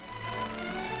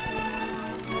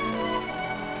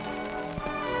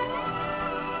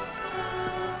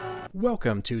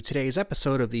Welcome to today's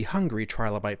episode of the Hungry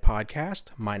Trilobite podcast.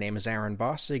 My name is Aaron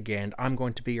Bossig, and I'm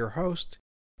going to be your host.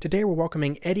 Today we're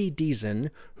welcoming Eddie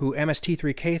Deezen, who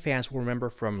MST3K fans will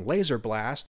remember from Laser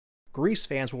Blast, Grease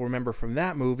fans will remember from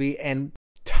that movie, and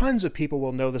tons of people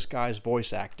will know this guy's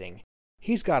voice acting.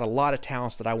 He's got a lot of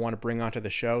talents that I want to bring onto the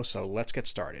show, so let's get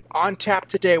started. On tap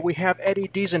today, we have Eddie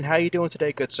Deezen. How are you doing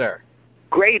today, good sir?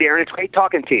 Great, Aaron. It's great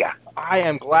talking to you. I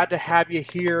am glad to have you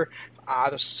here.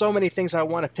 There's so many things I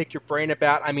want to pick your brain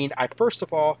about. First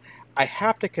of all, I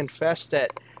have to confess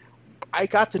that I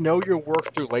got to know your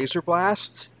work through Laser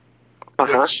Blast.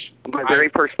 My very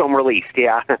first film released,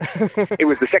 yeah. It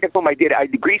was the second film I did.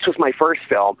 Grease was my first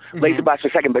film. Laser Blast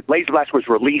was second, but Laser Blast was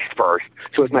released first.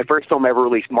 So it was my first film ever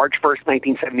released, March 1st,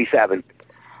 1977.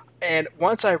 And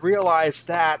once I realized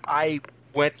that, I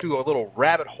went through a little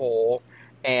rabbit hole.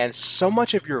 And so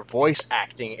much of your voice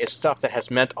acting is stuff that has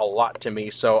meant a lot to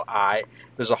me. So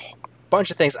there's a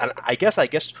bunch of things. And I guess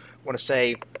want to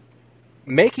say,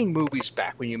 making movies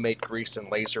back when you made Grease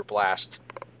and Laser Blast,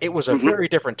 it was a very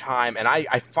different time. And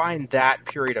I find that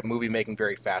period of movie making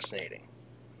very fascinating.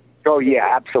 Oh, yeah,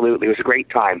 absolutely. It was a great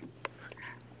time.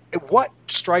 What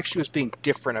strikes you as being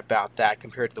different about that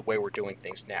compared to the way we're doing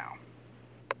things now?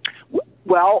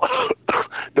 Well,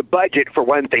 the budget, for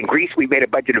one thing. Grease, we made a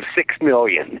budget of $6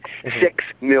 million. $6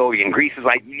 million. Grease is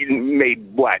like, you made,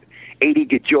 what, $80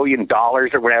 gajillion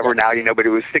or whatever now, but it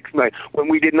was $6 million. When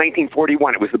we did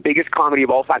 1941, it was the biggest comedy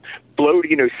of all time.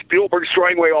 Spielberg's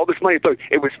throwing away all this money. So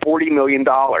it was $40 million.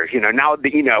 Now,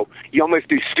 you almost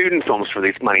do student films for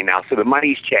this money now, so the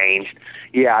money's changed.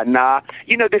 Yeah,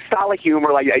 the style of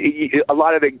humor, like a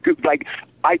lot of the, like,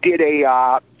 I did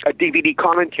a DVD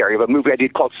commentary of a movie I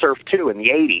did called Surf 2 in the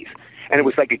 80s. And it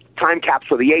was like a time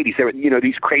capsule of the 80s. There were,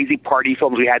 these crazy party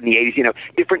films we had in the 80s,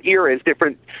 different eras,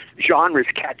 different genres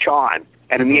catch on.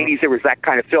 And in the 80s, there was that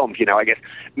kind of films, I guess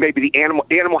maybe the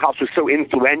Animal House was so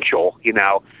influential,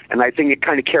 and I think it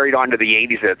kind of carried on to the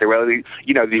 80s. That there were,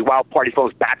 these wild party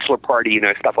films, Bachelor Party,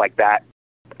 stuff like that.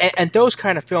 And those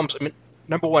kind of films,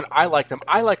 number one, I like them.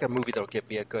 I like a movie that'll give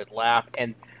me a good laugh.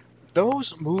 And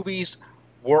those movies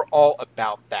were all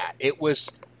about that. It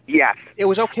was... Yes. It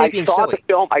was okay being silly.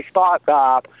 I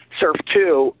saw Surf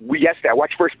 2 yesterday. I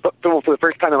watched first film for the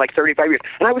first time in like 35 years,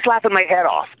 and I was laughing my head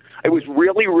off. It was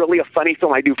really, really a funny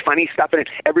film. I do funny stuff in it.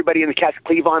 Everybody in the cast,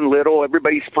 Cleavon Little,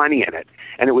 everybody's funny in it.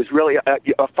 And it was really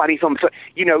a funny film. So,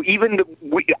 even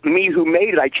me who made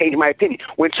it, I changed my opinion.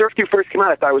 When Surf 2 first came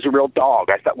out, I thought it was a real dog.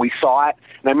 I thought we saw it,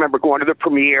 and I remember going to the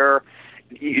premiere.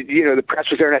 The press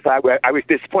was there, and I thought I was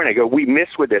disappointed. I go, we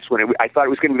missed with this one. I thought it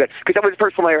was going to be good because that was the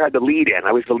first film I ever had the lead in.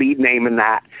 I was the lead name in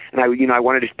that, and I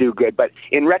wanted it to do good. But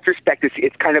in retrospect,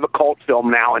 it's kind of a cult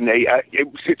film now, and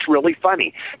it's really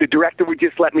funny. The director would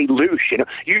just let me loose.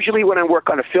 Usually when I work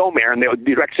on a film, Aaron, the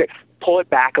director say, pull it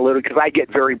back a little because I get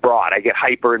very broad. I get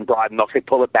hyper and broad, and they'll say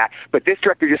pull it back. But this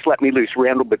director just let me loose,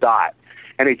 Randall Badot.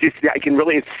 And it's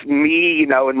me,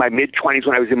 in my mid-20s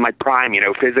when I was in my prime,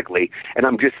 physically. And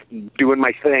I'm just doing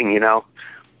my thing,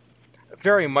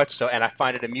 Very much so. And I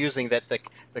find it amusing that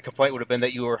the complaint would have been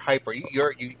that you were hyper.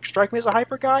 You strike me as a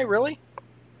hyper guy, really?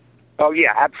 Oh,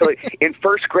 yeah, absolutely. In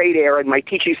first grade, Aaron, my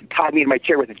teacher used to tie me in my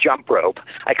chair with a jump rope.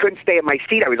 I couldn't stay in my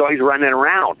seat. I was always running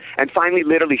around. And finally,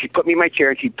 literally, she put me in my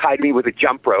chair and she tied me with a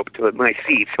jump rope to my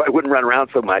seat so I wouldn't run around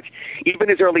so much.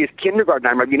 Even as early as kindergarten, I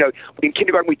remember, in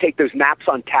kindergarten, we take those naps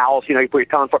on towels, you put your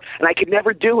towel on for, and I could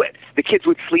never do it. The kids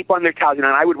would sleep on their towels, and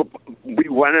I would be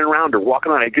running around or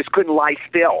walking around. I just couldn't lie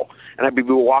still, and I'd be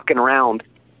walking around.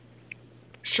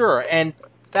 Sure, and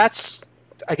that's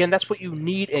what you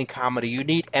need in comedy. You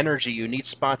need energy, you need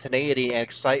spontaneity and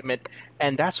excitement,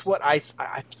 and that's what it's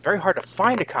very hard to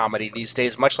find a comedy these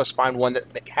days, much less find one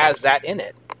that has that in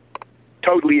it.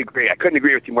 Totally agree. I couldn't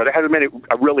agree with you more. There hasn't been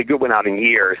a really good one out in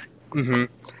years. Mm-hmm.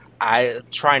 I'm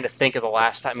trying to think of the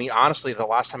last time. Honestly, the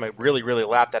last time I really, really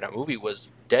laughed at a movie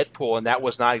was Deadpool, and that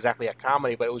was not exactly a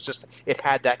comedy, but it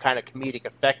had that kind of comedic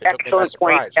effect that took me by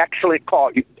surprise. Excellent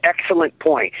call. Excellent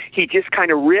point. He just kind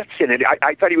of riffs in it.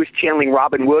 I thought he was channeling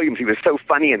Robin Williams. He was so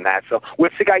funny in that. So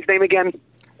what's the guy's name again?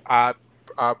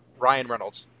 Ryan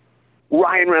Reynolds.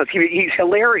 Ryan Reynolds, he's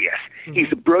hilarious.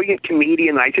 He's a brilliant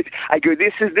comedian. I go,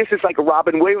 this is like a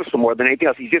Robin Williams film more than anything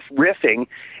else. He's just riffing,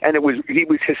 and he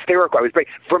was hysterical. I was great.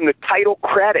 From the title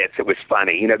credits, it was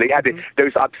funny. They had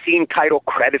those obscene title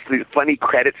credits, these funny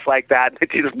credits like that.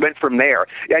 It just went from there.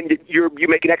 And you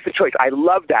make an excellent choice. I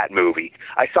love that movie.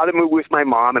 I saw the movie with my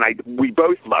mom, and we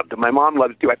both loved it. My mom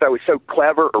loved it too. I thought it was so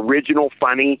clever, original,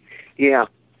 funny. Yeah.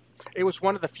 It was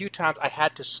one of the few times I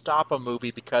had to stop a movie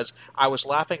because I was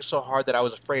laughing so hard that I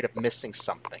was afraid of missing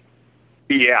something.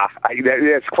 Yeah,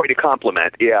 that's quite a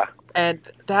compliment, yeah. And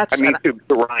that's... I mean,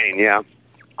 to Ryan, yeah.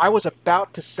 I was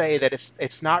about to say that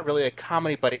it's not really a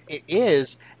comedy, but it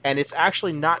is, and it's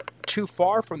actually not too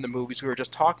far from the movies we were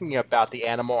just talking about, The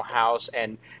Animal House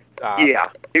and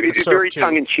it's very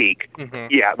tongue in cheek. Mm-hmm.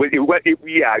 Yeah,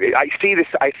 I see this.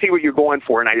 I see what you're going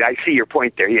for, and I see your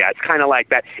point there. Yeah, it's kind of like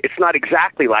that. It's not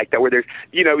exactly like that. Where there's,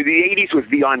 the '80s was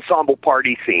the ensemble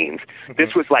party scenes. Mm-hmm.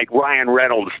 This was like Ryan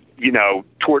Reynolds,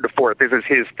 tour de force. This is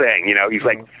his thing. He's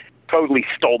like totally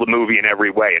stole the movie in every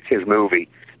way. It's his movie.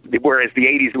 Whereas the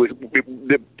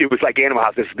 '80s it was like Animal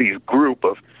House. It's these group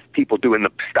of people doing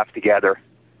the stuff together.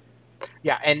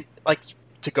 Yeah, and like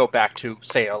to go back to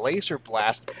say a Laser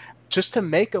Blast, just to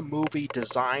make a movie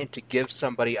designed to give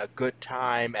somebody a good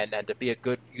time and to be a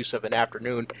good use of an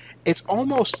afternoon, it's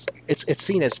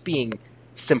seen as being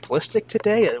simplistic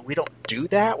today. We don't do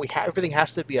that. Everything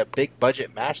has to be a big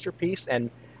budget masterpiece,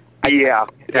 and it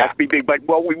has to be big. But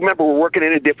remember, we're working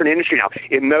in a different industry now.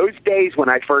 In those days when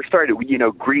I first started,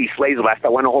 Grease, Laser Blast, I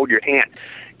Want to Hold Your Hand,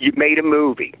 you made a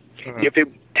movie. Mm-hmm. If it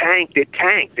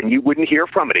tanked, and you wouldn't hear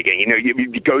from it again.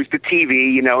 It goes to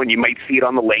TV, and you might see it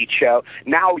on the Late Show.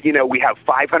 Now, we have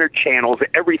 500 channels.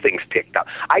 Everything's picked up.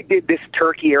 I did this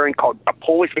turkey airing called A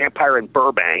Polish Vampire in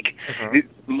Burbank. Mm-hmm.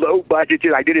 Low budget.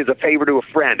 I did it as a favor to a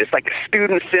friend. It's like a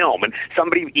student film, and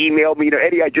somebody emailed me,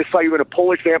 Eddie, I just saw you in A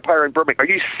Polish Vampire in Burbank. Are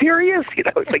you serious?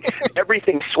 It's like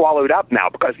everything's swallowed up now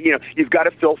because, you've got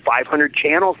to fill 500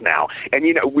 channels now. And,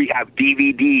 we have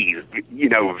DVDs,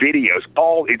 videos,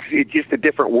 it's just a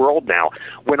different world now.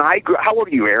 When I grew, how old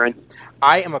are you, Aaron?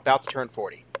 I am about to turn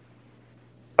 40.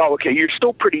 Oh, okay. You're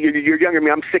still pretty. You're younger than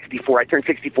me. I'm 64. I turned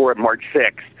 64 on March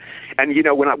 6th. And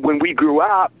when we grew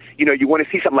up, you want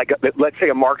to see something like let's say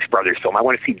a Marx Brothers film. I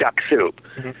want to see Duck Soup,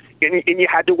 mm-hmm. and you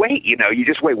had to wait. You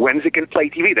just wait. When's it going to play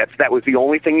TV? That was the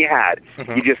only thing you had.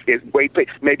 Mm-hmm. You just wait.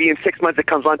 Maybe in 6 months it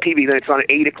comes on TV. Then it's on at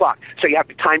 8 o'clock. So you have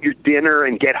to time your dinner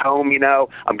and get home.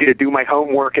 I'm going to do my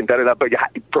homework and da da da. But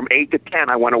from 8 to 10,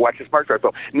 I want to watch this Marx Brothers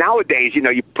film. Nowadays,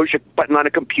 you push a button on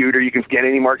a computer, you can get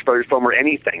any Marx Brothers film or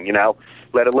anything.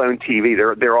 Let alone TV.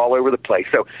 They're all over the place.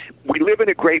 So we live in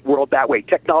a great world that way.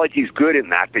 Technology is good in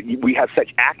that we have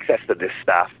such access to this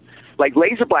stuff. Like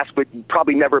Laser Blast would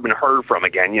probably never been heard from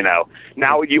again,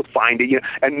 Now you'll find it,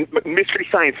 And Mystery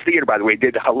Science Theater, by the way,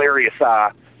 did a hilarious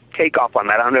takeoff on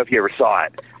that. I don't know if you ever saw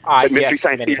it. Mystery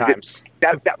Science many Theater times.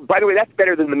 That, by the way, that's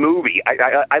better than the movie.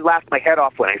 I laughed my head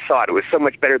off when I saw it. It was so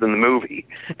much better than the movie.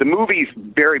 The movie's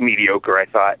very mediocre, I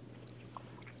thought.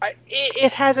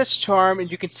 It has its charm,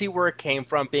 and you can see where it came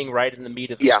from, being right in the meat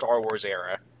of the Star Wars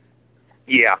era.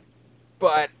 Yeah.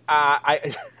 But I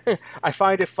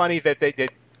find it funny that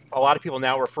a lot of people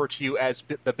now refer to you as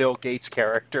the Bill Gates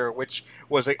character, which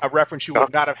was a reference you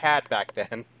would not have had back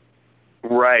then.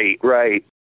 Right.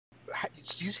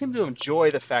 You seem to enjoy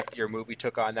the fact that your movie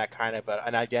took on that kind of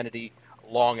an identity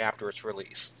long after it's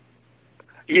released.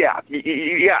 Yeah,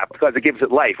 because it gives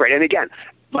it life, right? And again,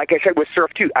 like I said with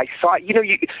Surf 2, I saw,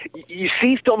 you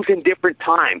see films in different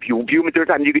times. You view them at different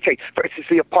times. You could say, for instance,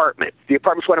 The Apartment. The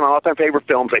Apartment's one of my all-time favorite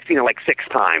films. I've seen it like 6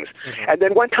 times. Mm-hmm. And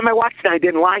then one time I watched it and I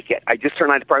didn't like it. I just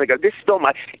turned on The Apartment and go, this film,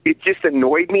 it just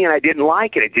annoyed me and I didn't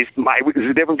like it. It was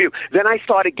a different view. Then I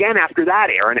saw it again after that,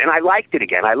 Aaron, and I liked it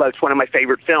again. It's one of my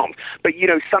favorite films. But,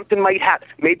 something might happen.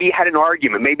 Maybe you had an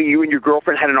argument. Maybe you and your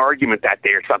girlfriend had an argument that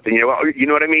day or something. You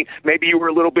know what I mean? Maybe you were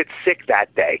a little bit sick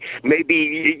that day.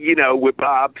 Maybe,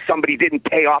 somebody didn't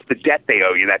pay off the debt they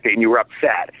owe you that day and you were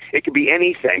upset. It could be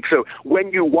anything. So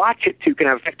when you watch it too, can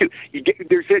have effect too.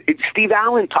 Steve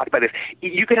Allen talked about this.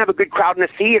 You can have a good crowd in a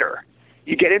theater.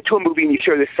 You get into a movie and you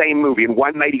show the same movie, and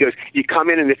one night he goes, you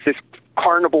come in and it's this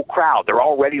carnival crowd. They're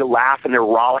all ready to laugh and they're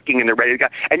rollicking and they're ready to go.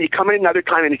 And you come in another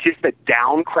time and it's just a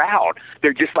down crowd.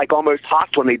 They're just like almost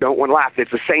hostile and they don't want to laugh. It's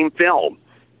the same film.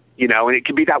 And it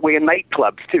can be that way in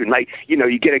nightclubs too.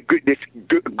 You get a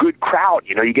good crowd.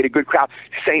 You get a good crowd.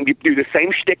 You do the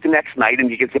same shtick the next night,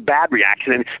 and you get a bad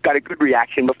reaction, and got a good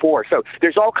reaction before. So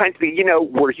there's all kinds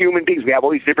of, we're human beings. We have all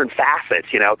these different facets.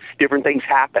 Different things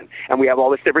happen, and we have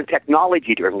all this different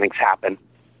technology. Different things happen.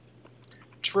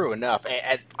 True enough,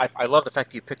 and I love the fact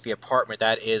that you picked The Apartment.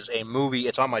 That is a movie.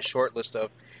 It's on my short list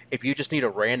of if you just need a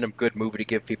random good movie to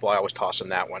give people. I always toss in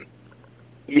that one.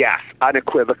 Yes,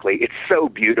 unequivocally. It's so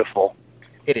beautiful.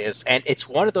 It is, and it's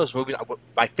one of those movies.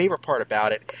 My favorite part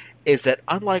about it is that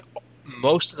unlike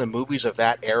most of the movies of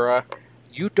that era,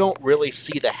 you don't really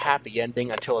see the happy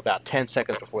ending until about 10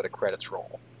 seconds before the credits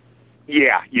roll.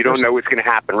 Yeah, you don't know what's going to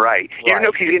happen, right? You don't know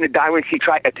if she's going to die when she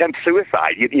attempts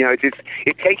suicide.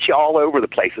 It takes you all over the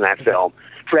place in that film.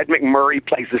 Fred McMurray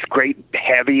plays this great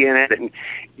heavy in it, and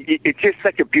it's just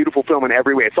such a beautiful film in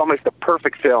every way. It's almost a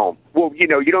perfect film. Well, you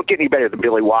don't get any better than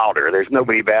Billy Wilder. There's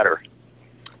nobody better.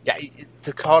 Yeah,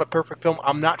 to call it a perfect film,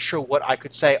 I'm not sure what I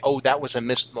could say. Oh, that was a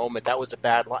missed moment. That was a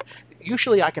bad line.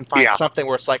 Usually, I can find Yeah. something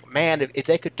where it's like, man, if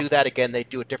they could do that again, they'd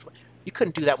do it differently. You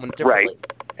couldn't do that one Right. differently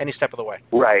any step of the way.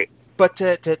 Right. But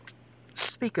to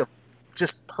speak of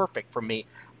just perfect for me,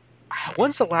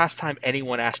 when's the last time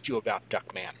anyone asked you about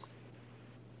Duckman?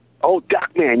 Oh,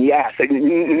 Duckman, yes.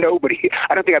 Nobody.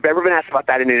 I don't think I've ever been asked about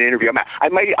that in an interview.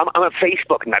 I'm on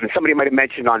Facebook, and somebody might have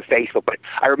mentioned it on Facebook, but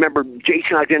I remember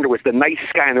Jason Alexander was the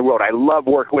nicest guy in the world. I loved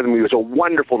working with him. He was a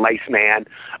wonderful, nice man.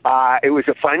 It was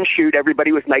a fun shoot.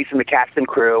 Everybody was nice in the cast and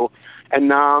crew. And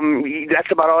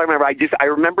that's about all I remember. I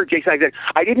remember Jason Alexander.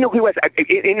 I didn't know who he was.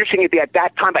 Interestingly, at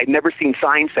that time, I'd never seen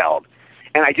Seinfeld.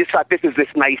 And I just thought, this is this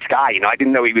nice guy, I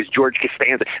didn't know he was George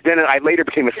Costanza. Then I later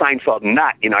became a Seinfeld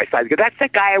nut, I started to go, that's the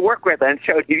guy I work with. And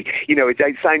so,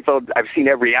 Seinfeld, I've seen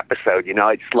every episode,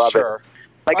 I just love it.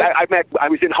 Like, I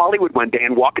was in Hollywood one day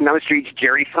and walking down the street to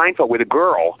Jerry Seinfeld with a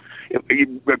girl,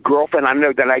 a girlfriend. I don't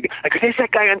know, that I go, there's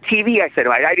that guy on TV. I said,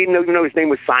 I didn't even know his name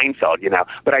was Seinfeld,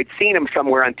 but I'd seen him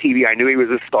somewhere on TV. I knew he was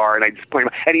a star, and I just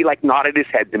pointed him out, and he nodded his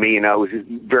head to me, it was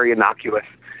very innocuous.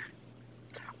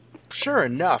 Sure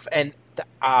enough. And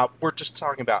we're just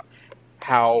talking about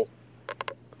how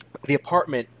The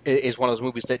Apartment is one of those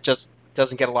movies that just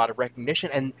doesn't get a lot of recognition,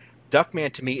 and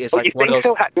Duckman to me is like one of those.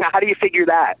 So? How do you figure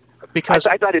that? Because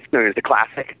I thought it's known as a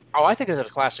classic. Oh, I think it's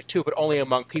a classic too, but only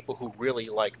among people who really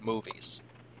like movies.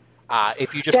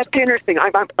 If you just That's interesting.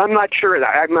 I'm not sure that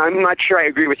I'm not sure I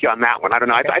agree with you on that one. I don't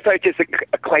know. I thought it just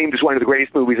acclaimed as one of the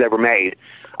greatest movies ever made.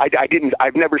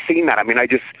 I've never seen that.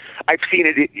 I've seen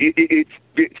it.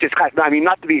 It's just kind of,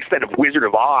 not to the extent of Wizard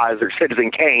of Oz or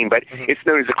Citizen Kane, but it's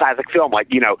known as a classic film, like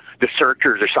The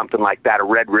Searchers or something like that, or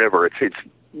Red River. It's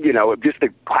just a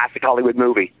classic Hollywood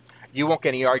movie. You won't get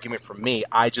any argument from me.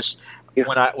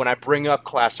 When I bring up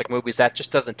classic movies, that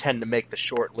just doesn't tend to make the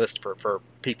short list for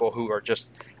people who are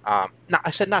just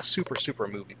not super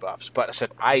movie buffs, but I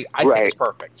said I think it's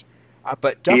perfect.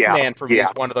 But Duckman for me is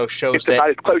one of those shows it's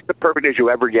about as close to perfect as you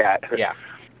ever get. Yeah,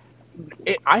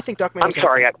 I think Duckman. I'm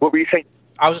sorry. What were you saying?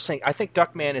 I was just saying I think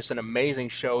Duckman is an amazing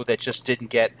show that just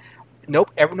didn't get.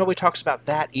 Nobody talks about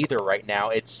that either right now.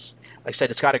 It's like I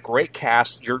said, it's got a great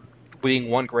cast. You're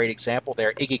being one great example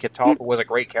there. Iggy Catalpa was a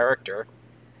great character.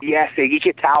 Yes, Iggy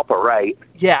Catalpa, right.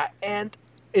 Yeah, and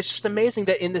it's just amazing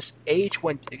that in this age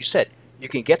when you said you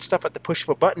can get stuff at the push of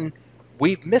a button,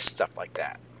 we've missed stuff like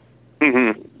that.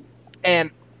 Mm-hmm.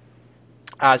 And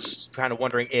I was just kind of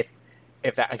wondering if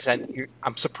that,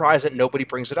 I'm surprised that nobody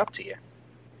brings it up to you.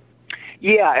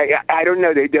 Yeah, I don't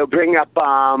know. They'll bring up,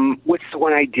 what's the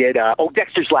one I did?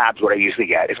 Dexter's Lab's what I usually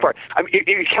get. As far, if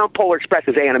you count Polar Express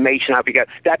as animation,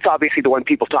 that's obviously the one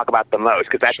people talk about the most,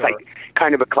 because that's like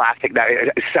kind of a classic.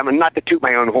 Not to toot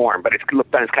my own horn, but it's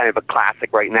looked on as kind of a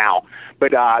classic right now.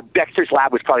 But Dexter's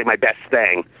Lab was probably my best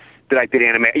thing that I did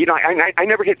animate. I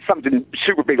never hit something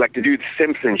super big like to do The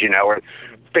Simpsons, or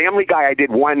Family Guy. I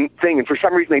did one thing, and for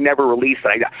some reason they never released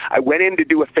it. I went in to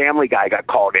do a Family Guy, got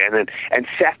called in, and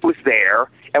Seth was there,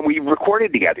 and we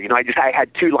recorded together. I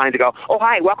had 2 lines to go, oh,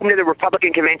 hi, welcome to the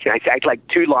Republican Convention. I said like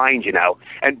 2 lines,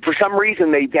 and for some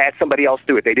reason they had somebody else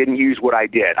do it. They didn't use what I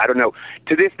did. I don't know.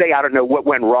 To this day, I don't know what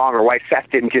went wrong or why Seth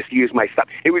didn't just use my stuff.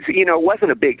 It was, it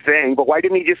wasn't a big thing, but why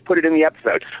didn't he just put it in the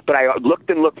episode? But I looked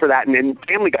for that, and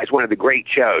Family Guy is one of the great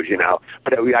shows,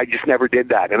 but I just never did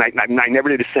that, and I never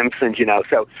did The Simpsons,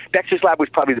 So Dexter's Lab was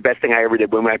probably the best thing I ever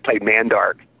did when I played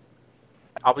Mandark.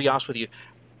 I'll be honest with you.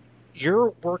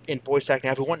 Your work in voice acting,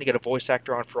 I've been wanting to get a voice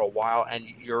actor on for a while, and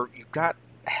you've got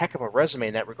a heck of a resume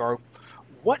in that regard.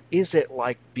 What is it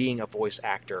like being a voice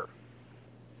actor?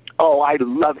 Oh, I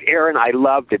loved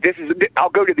it. I'll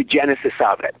go to the genesis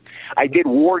of it. I did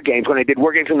War Games. When I did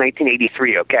War Games in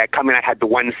 1983, okay, I come in, I had the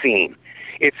one scene.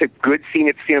 It's a good scene.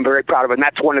 It's a scene I'm very proud of, and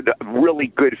that's one of the really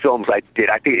good films I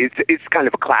did. I think it's kind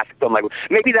of a classic film. Like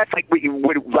maybe that's like what you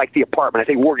would like The Apartment. I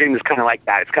think War Games is kind of like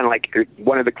that. It's kind of like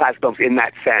one of the classic films in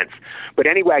that sense. But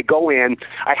anyway, I go in.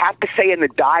 I have to say in the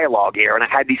dialogue here, and I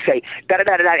had to say da da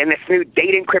da da, and this new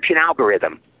data encryption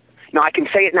algorithm. Now, I can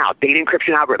say it now, data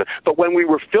encryption algorithm. But when we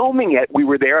were filming it, we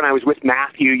were there, and I was with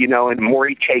Matthew, and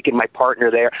Maury Chaikin, my partner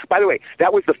there. By the way,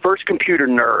 that was the first computer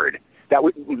nerd. That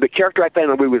was the character I played in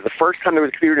the movie was the first time there was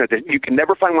a computer nerd. You can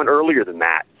never find one earlier than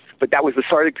that. But that was the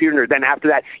start of the computer nerd. Then after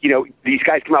that, these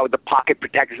guys came out with the pocket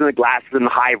protectors and the glasses and the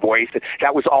high voice.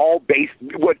 That was all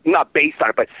not based on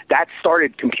it, but that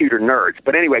started computer nerds.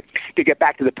 But anyway, to get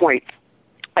back to the point,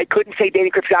 I couldn't say data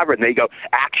encryption algorithm. They go,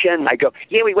 action. I go,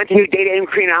 yeah, we went to new data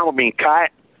encryption algorithm.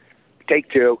 Cut. Take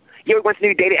 2. Yeah, we went to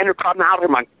new data encryption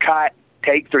algorithm. Cut.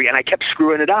 Take 3. And I kept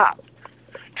screwing it up.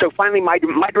 So finally, my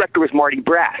director was Marty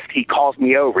Brest. He calls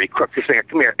me over. He crooks his finger.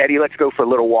 Come here, Eddie, let's go for a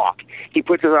little walk. He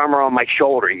puts his arm around my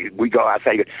shoulder. We go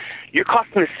outside. He goes, you're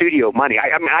costing the studio money.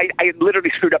 I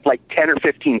literally screwed up like 10 or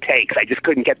 15 takes. I just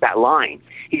couldn't get that line.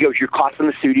 He goes, you're costing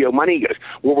the studio money. He goes,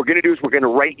 what we're going to do is we're going to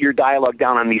write your dialogue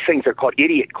down on these things. They're called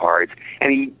idiot cards.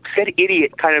 And he said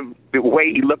idiot kind of the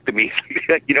way he looked at me.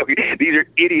 You know, these are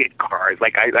idiot cards.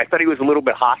 Like, I thought he was a little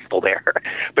bit hostile there.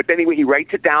 But then anyway, he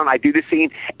writes it down. I do the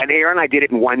scene. And Aaron, I did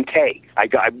it in one take. I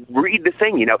read the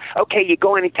thing, you know. Okay, you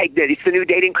go in and take that. It's the new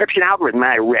data encryption algorithm.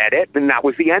 And I read it, and that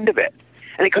was the end of it.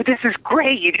 And I go, this is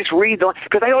great. You just read the lines.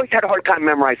 Because I always had a hard time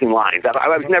memorizing lines. I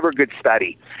was never a good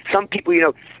study. Some people, you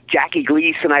know, Jackie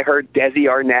Gleason, I heard, Desi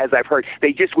Arnaz, I've heard,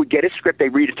 they just would get a script, they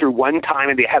read it through one time,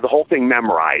 and they have the whole thing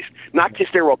memorized. Not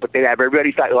just their role, but they have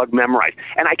everybody's dialogue memorized.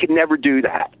 And I could never do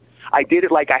that. I did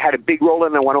it like I had a big role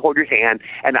and I want to hold your hand,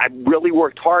 and I really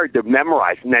worked hard to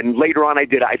memorize. And then later on I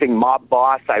did, I think, Mob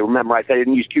Boss, I memorized. I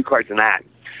didn't use cue cards in that.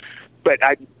 But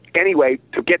anyway,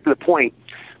 to get to the point,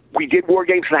 we did War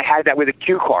Games, and I had that with the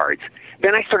cue cards.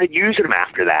 Then I started using them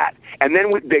after that. And then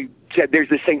they said there's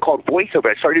this thing called voiceover.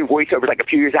 I started doing voiceovers like a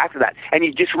few years after that. And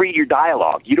you just read your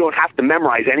dialogue. You don't have to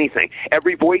memorize anything.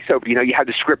 Every voiceover, you know, you have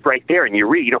the script right there, and you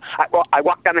read. You know, I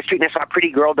walked down the street, and I saw a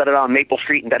pretty girl on Maple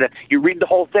Street, and you read the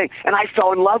whole thing. And I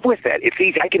fell in love with it. It's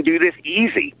easy. I can do this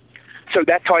easy. So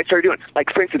that's how I started doing it.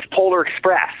 Like, for instance, Polar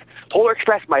Express. Polar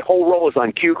Express, my whole role is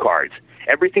on cue cards.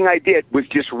 Everything I did was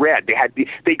just read.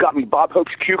 They got me Bob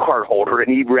Hope's cue card holder,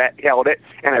 and he held it,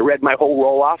 and I read my whole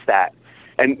role off that.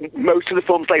 And most of the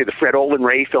films later, the Fred Olin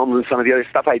Ray films and some of the other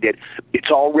stuff I did,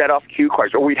 it's all read off cue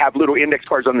cards, or we'd have little index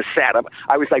cards on the set.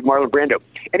 I was like Marlon Brando.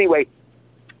 Anyway,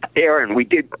 Aaron, we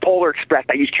did Polar Express.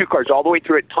 I used cue cards all the way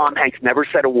through it. Tom Hanks never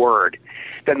said a word.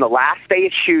 Then the last day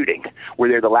of shooting, we're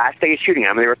there the last day of shooting,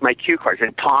 I'm there with my cue cards,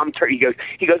 and Tom, he goes,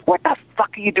 what the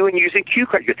fuck are you doing using cue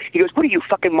cards? He goes, what are you,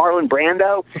 fucking Marlon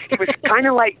Brando? He was kind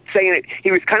of like saying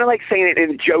it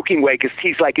in a joking way, because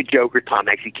he's like a joker, Tom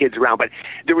Hanks, he kids around, but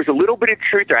there was a little bit of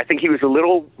truth there. I think he was a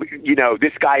little, you know,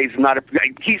 this guy is not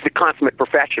he's the consummate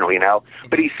professional, you know,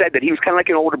 but he said that he was kind of like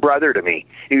an older brother to me.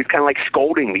 He was kind of like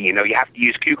scolding me, you know, you have to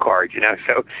use cue cards, you know,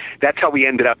 so that's how we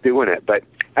ended up doing it. But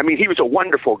I mean, he was a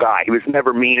wonderful guy. He was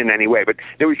never mean in any way, but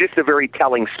there was just a very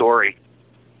telling story.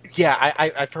 Yeah,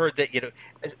 I've heard that, you know,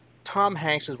 Tom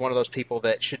Hanks is one of those people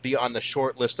that should be on the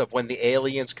short list of when the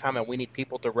aliens come and we need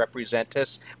people to represent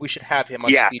us. We should have him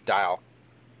on speed dial.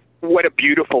 What a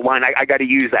beautiful line. I got to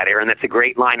use that, Aaron. That's a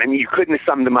great line. I mean, you couldn't have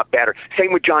summed them up better.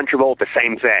 Same with John Travolta,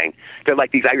 same thing. They're like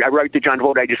these. I wrote to John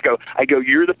Travolta, I go,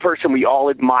 you're the person we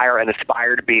all admire and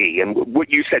aspire to be. And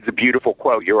what you said is a beautiful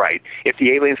quote. You're right. If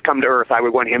the aliens come to Earth, I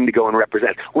would want him to go and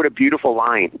represent. What a beautiful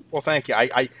line. Well, thank you.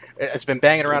 It's been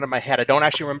banging around in my head. I don't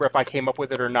actually remember if I came up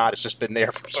with it or not. It's just been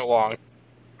there for so long.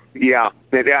 Yeah,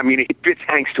 I mean, it fits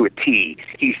Hanks to a T.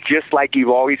 He's just like you've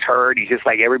always heard. He's just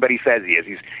like everybody says he is.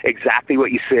 He's exactly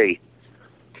what you see.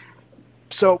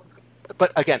 So,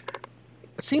 but again,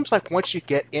 it seems like once you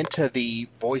get into the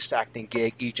voice acting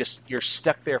gig, you're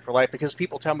stuck there for life, because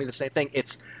people tell me the same thing.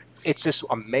 It's this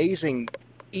amazing,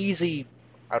 easy.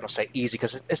 I don't say easy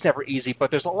because it's never easy,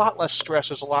 but there's a lot less stress.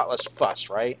 There's a lot less fuss,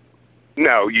 right?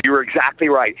 No, you're exactly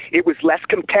right. It was less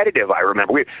competitive, I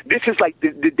remember. This is like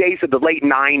the days of the late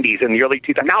 90s and the early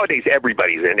 2000s. Nowadays,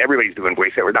 everybody's doing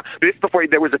voiceovers. Now, this before,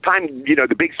 there was a time, you know,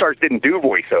 the big stars didn't do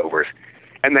voiceovers.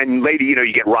 And then later, you know,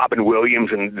 you get Robin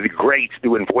Williams and the greats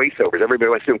doing voiceovers. Everybody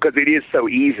wants to do them because it is so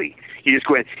easy. You just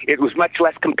go in. It was much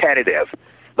less competitive.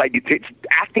 Like,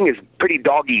 acting is pretty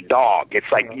dog-eat-dog.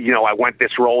 It's like, you know, I want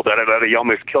this role, da-da-da-da, you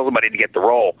almost kill somebody to get the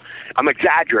role. I'm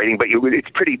exaggerating, but it's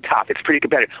pretty tough. It's pretty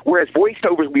competitive. Whereas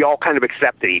voiceovers, we all kind of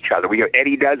accepted each other. We go,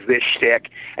 Eddie does this shtick,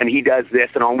 and he does this,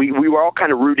 and all. We were all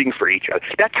kind of rooting for each other.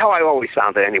 That's how I always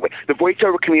found it anyway. The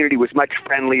voiceover community was much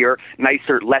friendlier,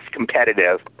 nicer, less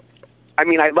competitive. I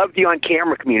mean, I love the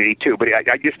on-camera community, too, but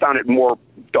I just found it more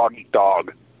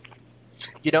dog-eat-dog.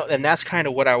 You know, and that's kind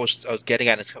of what I was getting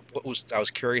at. I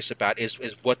was curious about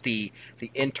is what the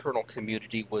internal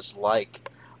community was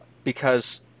like,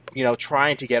 because, you know,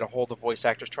 trying to get a hold of voice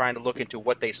actors, trying to look into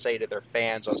what they say to their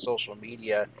fans on social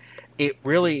media,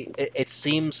 it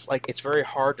seems like it's very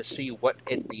hard to see what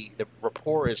the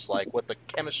rapport is like, what the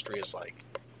chemistry is like.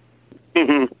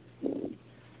 Mm-hmm.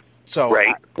 So,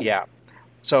 right. Yeah.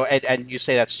 So, and you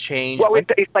say that's changed? Well,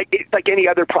 it's like any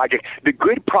other project. The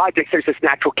good projects, there's this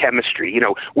natural chemistry.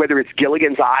 Whether it's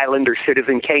Gilligan's Island or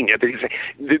Citizen Kane, there's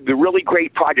the really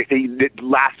great projects that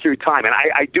last through time. And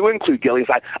I do include Gilligan's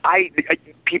Island.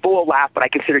 People will laugh, but I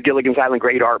consider Gilligan's Island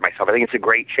great art myself. I think it's a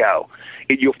great show.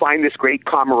 You'll find this great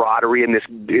camaraderie and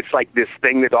it's like this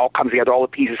thing that all comes together, all the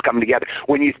pieces come together.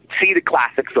 When you see the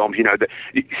classic films,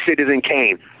 the Citizen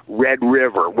Kane, Red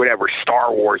River, whatever,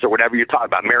 Star Wars or whatever you're talking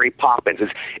about, Mary Poppins,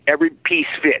 every piece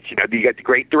fits. You got the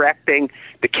great directing,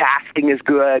 the casting is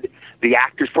good, the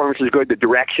actor's performance is good, the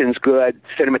direction's good,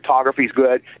 cinematography's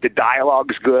good, the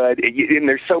dialogue's good, and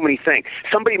there's so many things.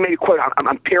 Somebody made a quote,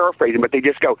 I'm paraphrasing, but they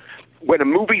just go, when a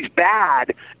movie's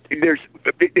bad,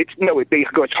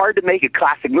 it's hard to make a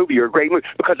classic movie or a great movie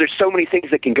because there's so many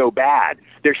things that can go bad.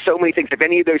 There's so many things. If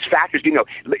any of those factors,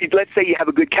 let's say you have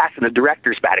a good cast and the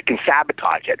director's bad, it can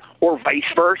sabotage it, or vice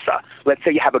versa. Let's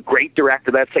say you have a great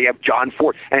director. Let's say you have John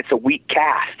Ford and it's a weak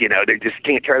cast. They just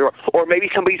can't carry it. Or maybe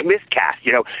somebody's miscast.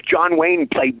 John Wayne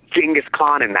played Genghis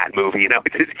Khan in that movie.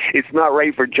 It's not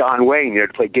right for John Wayne, to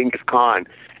play Genghis Khan.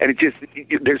 And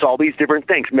there's all these different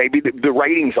things. Maybe the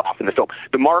writing's off in the film.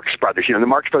 The Marx Brothers, the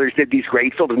Marx Brothers did these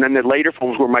great films, and then the later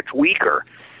films were much weaker.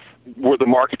 Were the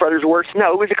Marx Brothers worse?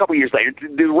 No, it was a couple years later.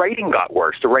 The writing got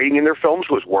worse. The writing in their films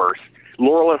was worse.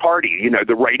 Laurel and Hardy,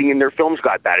 the writing in their films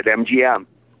got bad at MGM.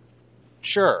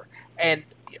 Sure. And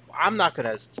I'm not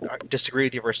going to disagree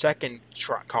with you for a second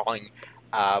calling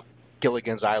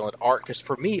Gilligan's Island art, because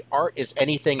for me, art is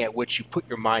anything at which you put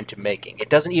your mind to making.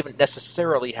 It doesn't even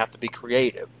necessarily have to be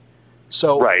creative.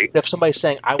 So if somebody's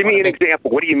saying, Give me an example.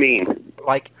 What do you mean?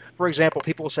 Like, for example,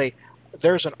 people will say,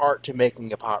 there's an art to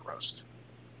making a pot roast.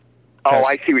 Oh,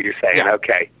 I see what you're saying. Yeah,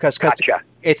 okay. Gotcha.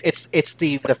 It's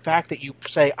the fact that you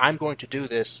say, I'm going to do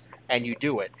this, and you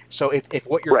do it. So if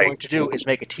what you're going to do is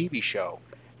make a TV show,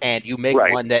 and you make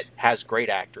one that has great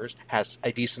actors, has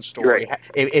a decent story,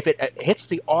 if it hits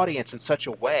the audience in such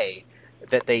a way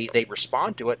that they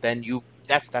respond to it, then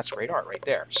that's great art right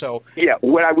there. So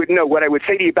what I would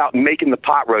say to you about making the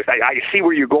pot roast, I see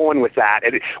where you're going with that,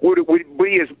 and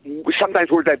sometimes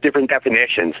words have different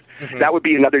definitions. Mm-hmm. That would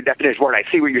be another definition word. I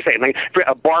see what you're saying. Like for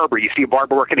a barber, you see a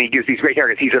barber working, and he gives these great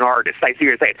haircuts. He's an artist. I see what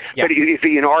you're saying. Yeah. But is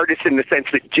he an artist in the sense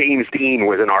that James Dean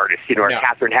was an artist, or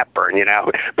Katharine Hepburn,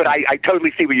 But I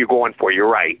totally see what you're going for. You're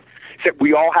right. So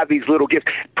we all have these little gifts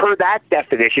per that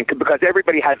definition because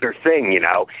everybody has their thing,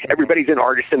 Mm-hmm. Everybody's an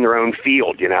artist in their own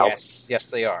field, Yes,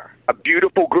 they are. A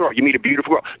beautiful girl. You meet a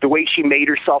beautiful girl. The way she made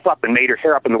herself up and made her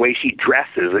hair up and the way she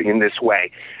dresses in this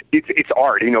way, it's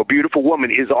art. Beautiful woman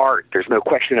is art. There's no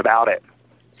question about it.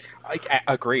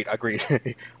 Agreed.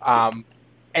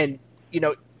 And,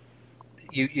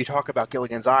 you talk about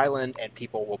Gilligan's Island, and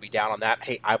people will be down on that.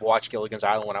 Hey, I've watched Gilligan's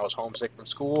Island when I was homesick from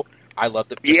school. I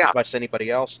loved it just as much as anybody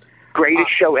else.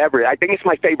 Greatest show ever. I think it's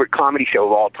my favorite comedy show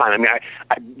of all time. I mean,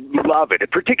 I love it,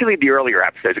 particularly the earlier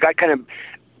episodes. It got kind of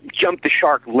jumped the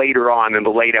shark later on in the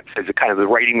late episodes. The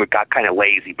writing got kind of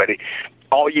lazy, but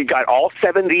you got all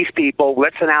 7 of these people.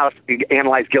 Let's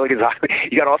analyze Gilligan's Island.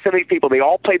 You got all 7 of these people. They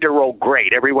all played their role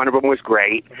great. Every one of them was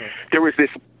great. Mm-hmm. There was this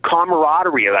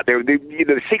camaraderie of that.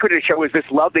 The secret of the show was this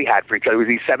love they had for each other. It was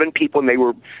these 7 people,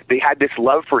 and they had this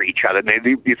love for each other.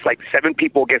 It's like 7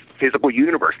 people against the physical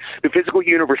universe. The physical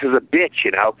universe is a bitch,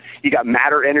 You got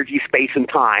matter, energy, space, and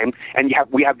time, and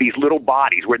we have these little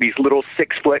bodies where these little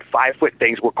 6-foot, 5-foot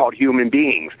things were called human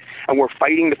beings, and we're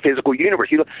fighting the physical universe.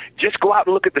 Just go out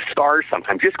and look at the stars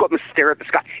sometimes. Just go up and stare at the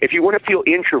sky. If you want to feel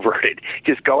introverted,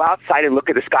 just go outside and look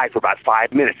at the sky for about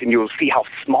 5 minutes, and you'll see how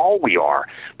small we are.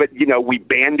 But, we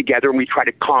band together and we try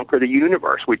to conquer the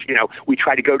universe, which, we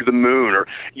try to go to the moon, or,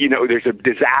 there's a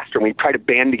disaster and we try to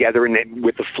band together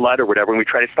with the flood or whatever, and we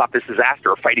try to stop this disaster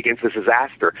or fight against this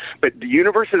disaster. But the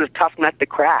universe is a tough nut to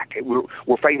crack.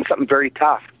 We're fighting something very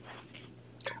tough.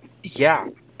 Yeah,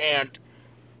 and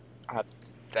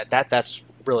that's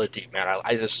really deep, man.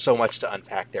 There's so much to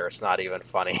unpack there. It's not even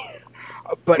funny.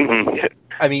 But, mm-hmm.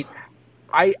 I mean,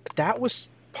 that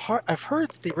was I've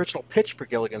heard the original pitch for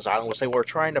Gilligan's Island was they were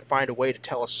trying to find a way to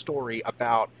tell a story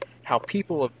about how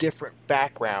people of different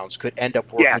backgrounds could end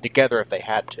up working together if they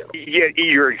had to. Yeah,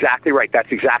 you're exactly right.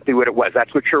 That's exactly what it was.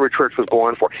 That's what Sherwood Schwartz was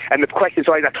going for. And the question is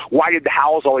always, why did the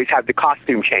Howells always have the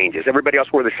costume changes? Everybody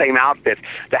else wore the same outfits.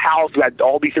 The Howells had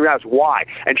all these different outfits. Why?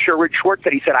 And Sherwood Schwartz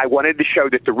said, I wanted to show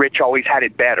that the rich always had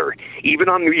it better. Even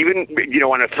on a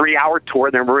 3-hour tour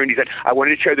in their Maroon, he said, I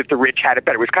wanted to show that the rich had it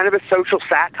better. It was kind of a social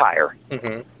satire.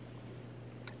 Mm-hmm.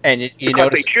 And you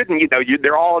notice they shouldn't,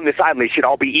 they're all on this island. They should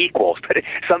all be equals. But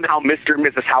somehow Mr. and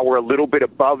Mrs. Howell were a little bit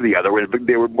above the other.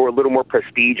 They were a little more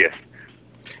prestigious.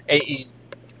 And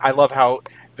I love how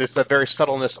there's a very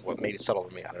subtleness of what made it subtle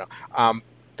to me. I don't know.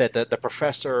 that the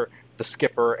professor, the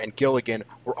skipper, and Gilligan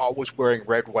were always wearing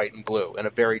red, white, and blue in a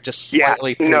very just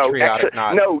slightly patriotic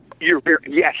nod. No, you're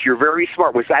very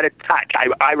smart. Was that a touch?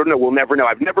 I don't know. We'll never know.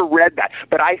 I've never read that,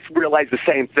 but I realized the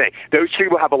same thing. Those two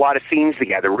will have a lot of scenes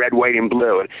together, red, white, and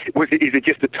blue. And is it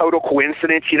just a total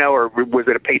coincidence, or was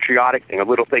it a patriotic thing, a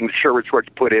little thing Sherwood Schwartz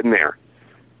put in there?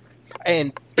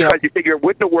 And because you figure it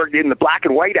wouldn't have worked in the black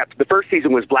and white episode. The first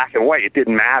season was black and white. It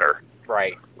didn't matter.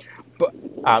 Right. But,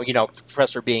 the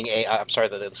professor being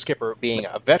the skipper being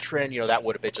a veteran, that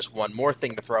would have been just one more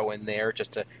thing to throw in there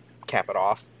just to cap it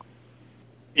off.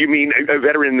 You mean a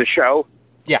veteran in the show?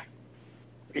 Yeah.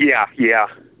 Yeah.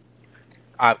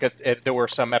 Because there were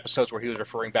some episodes where he was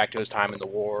referring back to his time in the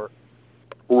war.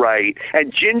 Right.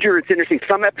 And Ginger, it's interesting.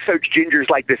 Some episodes, Ginger's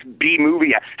like this B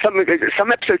movie. Some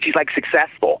episodes, she's like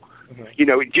successful.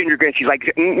 Mm-hmm. Ginger Grant, she's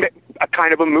like a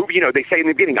kind of a movie. They say in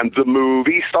the beginning, I'm the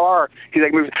movie star. She's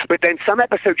like, but then some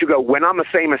episodes you go, when I'm a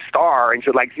famous star, and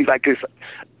she's like this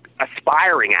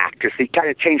aspiring actress. They kind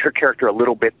of changed her character a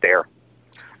little bit there.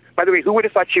 By the way, who would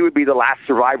have thought she would be the last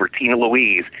survivor, Tina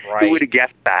Louise? Right. Who would have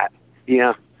guessed that?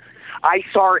 Yeah. I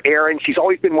saw her, Aaron. She's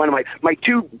always been one of my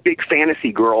two big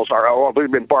fantasy girls have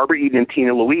been Barbara Eden and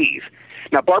Tina Louise.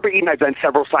 Now, Barbara Eden, I've done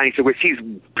several signings with. She's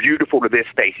beautiful to this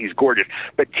day. She's gorgeous.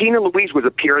 But Tina Louise was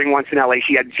appearing once in L.A.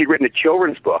 She'd written a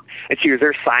children's book, and she was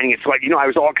there signing it. So, I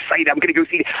was all excited. I'm going to go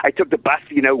see it. I took the bus,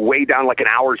 way down like an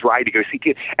hour's ride to go see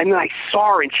it. And then I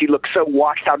saw her, and she looked so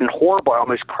washed out and horrible. I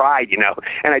almost cried,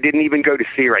 And I didn't even go to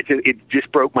see her. It just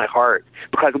broke my heart.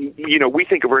 Because, we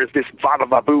think of her as this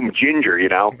va-va-va-boom Ginger,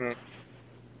 Mm-hmm.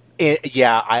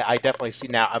 I definitely see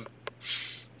now.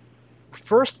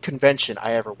 First convention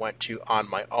I ever went to on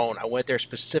my own, I went there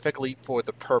specifically for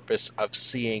the purpose of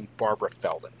seeing Barbara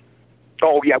Feldon.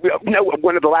 Oh, yeah.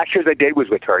 One of the last shows I did was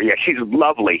with her. Yeah, she's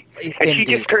lovely. And Indeed. She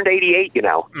just turned 88,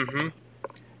 Mm-hmm.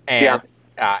 And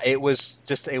it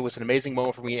was an amazing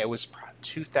moment for me. It was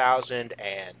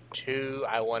 2002,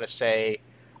 I want to say.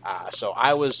 So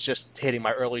I was just hitting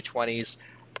my early 20s.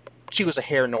 She was a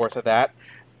hair north of that.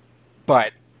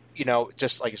 But,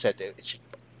 just like you said,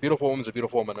 beautiful woman's a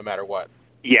beautiful woman no matter what.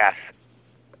 Yes.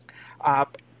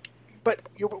 But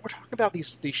we're talking about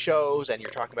these shows, and you're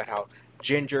talking about how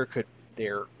Ginger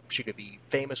she could be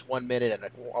famous one minute and a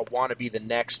wannabe the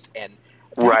next, and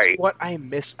that's right. What I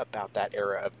miss about that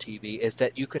era of TV is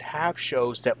that you could have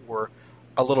shows that were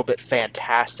a little bit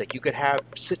fantastic. You could have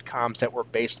sitcoms that were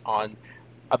based on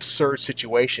absurd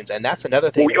situations, and that's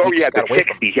another thing. The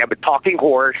 60s. You have a talking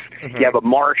horse. Mm-hmm. You have a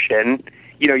Martian.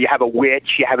 You have a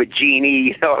witch, you have a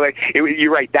genie.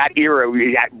 You're right. That era,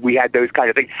 we had those kind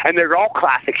of things, and they're all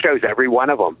classic shows. Every one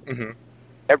of them. Mm-hmm.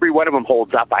 Every one of them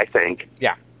holds up, I think.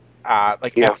 Yeah.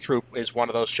 F Troop is one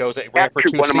of those shows that ran for 2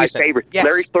 seasons. One of my favorites. Yes.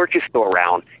 Larry Storch is still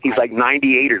around. He's like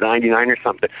 98 or 99 or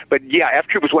something. But yeah, F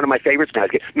Troop was one of my favorites when I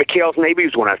was a kid. McHale's Navy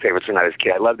was one of my favorites when I was a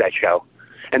kid. I love that show.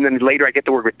 And then later I get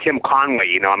to work with Tim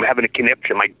Conway. I'm having a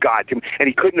conniption. My God, Tim, and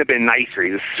he couldn't have been nicer.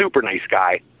 He's a super nice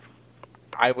guy.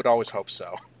 I would always hope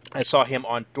so. I saw him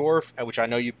on Dorf, which I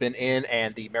know you've been in,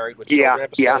 and the Married with Children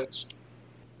episodes.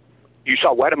 Yeah. You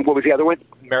saw what? What was the other one?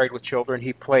 Married with Children.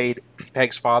 He played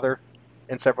Peg's father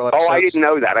in several episodes. Oh, I didn't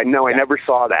know that. I never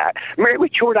saw that. Married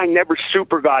with Children I never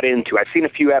super got into. I've seen a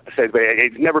few episodes, but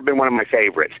it's never been one of my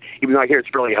favorites, even though I hear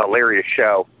it's really a hilarious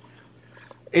show.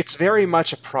 It's very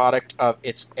much a product of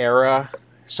its era.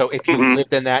 So if you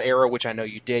lived in that era, which I know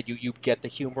you did, you get the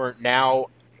humor. Now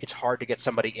it's hard to get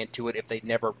somebody into it if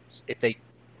they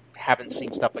haven't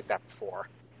seen stuff like that before.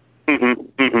 Mm-hmm.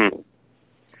 Mm-hmm.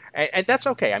 And that's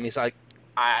okay. I mean, it's like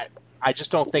I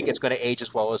just don't think it's going to age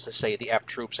as well as, say, the F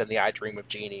Troops and the I Dream of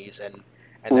Genies and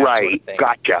that sort of thing.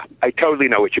 Gotcha. I totally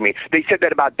know what you mean. They said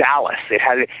that about Dallas.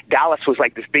 Dallas was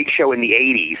like this big show in the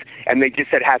 80s, and they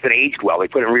just said it hasn't aged well. They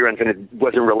put it in reruns, and it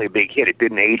wasn't really a big hit. It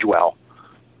didn't age well.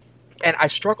 And I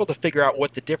struggle to figure out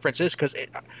what the difference is, because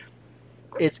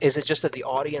is it just that the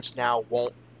audience now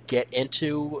won't get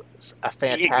into a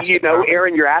fantastic comedy?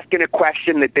 Aaron, you're asking a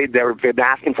question that they've been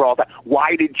asking for all the time.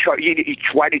 Why did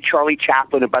Charlie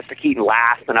Chaplin and Buster Keaton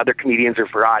last and other comedians are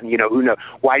forgotten? Who knows?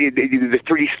 Why did the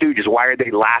Three Stooges, why are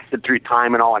they lasted through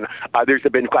time and all? And others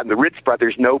have been the Ritz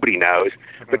Brothers, nobody knows.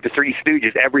 Mm-hmm. But the Three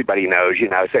Stooges, everybody knows,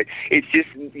 So it's just,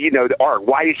 the art.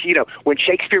 Why is, when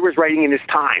Shakespeare was writing in his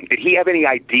time, did he have any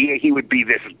idea he would be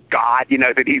this god,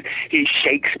 that he's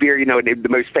Shakespeare, the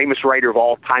most famous writer of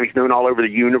all time. He's known all over the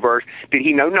universe. Did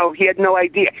he know? No, he had no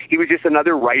idea. He was just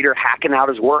another writer hacking out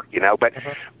his work, But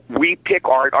we pick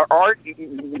art. Our art,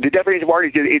 the definition of art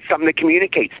is it's something that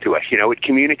communicates to us. It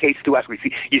communicates to us.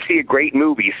 You see a great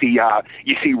movie.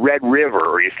 You see Red River,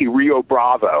 or you see Rio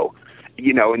Bravo,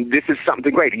 And this is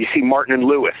something great. You see Martin and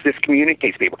Lewis, this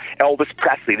communicates people. Elvis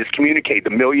Presley, this communicates the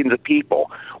millions of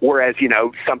people. Whereas,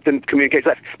 something communicates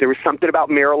less. There was something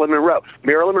about Marilyn Monroe.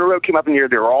 Marilyn Monroe came up in here.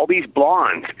 There were all these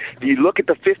blondes. You look at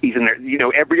the 50s, and there,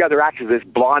 every other actress is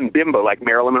this blonde bimbo like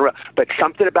Marilyn Monroe. But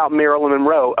something about Marilyn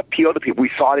Monroe appealed to people.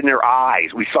 We saw it in their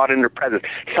eyes. We saw it in their presence.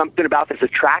 Something about this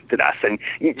attracted us. And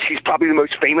she's probably the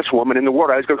most famous woman in the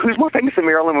world. I always go, who's more famous than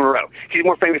Marilyn Monroe? She's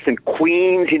more famous than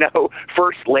queens,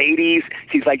 first ladies.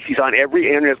 She's on every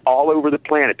internet all over the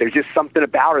planet. There's just something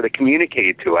about her that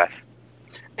communicated to us.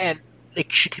 And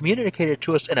she communicated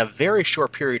to us in a very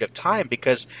short period of time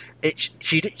because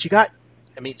she got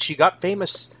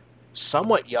famous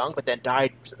somewhat young, but then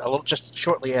died just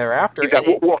shortly thereafter.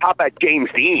 Well, how about James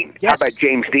Dean? Yes. How about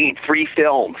James Dean? 3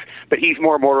 films, but he's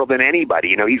more immortal than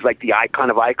anybody. He's like the icon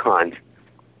of icons.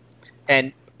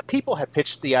 And people have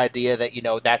pitched the idea that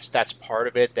that's part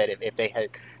of it. That if they had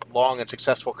long and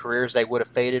successful careers, they would have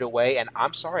faded away. And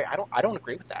I'm sorry, I don't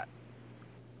agree with that.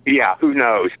 Yeah, who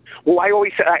knows? Well,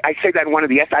 I say that in one of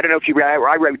the I don't know if you read.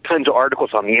 I wrote tons of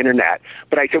articles on the internet,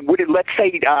 but I said, let's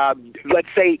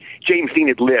say James Dean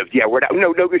had lived. Yeah,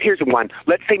 no. Here's the one.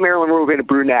 Let's say Marilyn Monroe had been a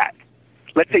brunette.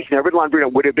 Let's say she never been a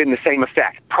brunette. Would have been the same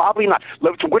effect? Probably not.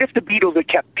 What if the Beatles had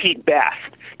kept Pete Best?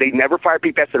 They never fired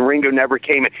Pete Best, and Ringo never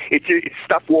came in. It's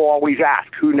stuff we'll always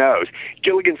ask. Who knows?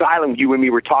 Gilligan's Island, you and me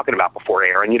were talking about before,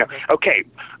 Aaron. Okay.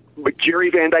 But Jerry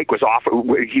Van Dyke was off.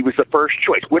 He was the first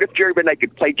choice. What if Jerry Van Dyke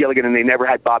could play Gilligan and they never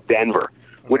had Bob Denver?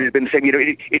 Would it have been the same?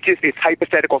 It's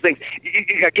hypothetical things.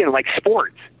 Again, like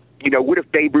sports. What if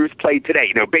Babe Ruth played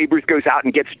today? Babe Ruth goes out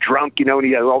and gets drunk, and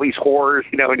he has all these horrors,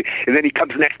 and then he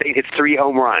comes the next day and hits 3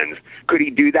 home runs. Could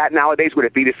he do that nowadays? Would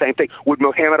it be the same thing? Would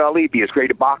Muhammad Ali be as great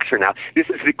a boxer now? This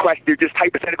is the question. They're just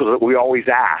hypotheticals that we always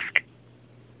ask.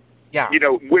 Yeah.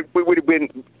 Would have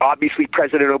been obviously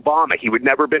President Obama. He would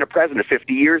never have been a president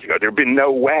 50 years ago. There'd been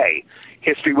no way.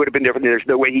 History would have been different. There's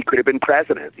no way he could have been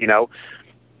president.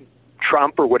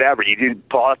 Trump or whatever. You do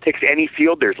politics, any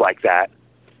field, there's like that.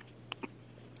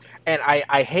 And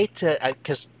I hate to,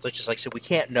 because just like I said, we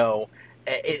can't know.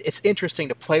 It's interesting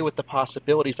to play with the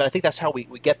possibilities, but I think that's how we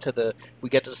get to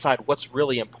decide what's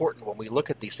really important when we look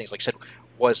at these things. Like I said,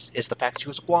 is the fact that she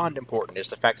was blonde important? Is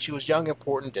the fact that she was young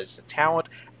important? Is the talent?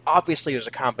 Obviously, there's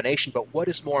a combination, but what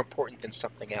is more important than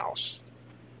something else?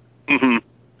 Mm-hmm.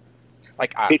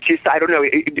 It's just, I don't know,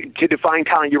 to define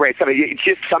talent, you're right. It's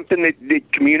just something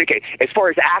that communicates. As far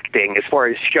as acting, as far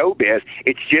as showbiz,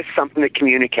 it's just something that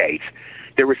communicates.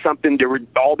 There were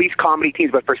all these comedy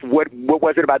teams, but first, what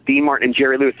was it about Dean Martin and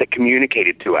Jerry Lewis that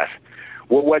communicated to us?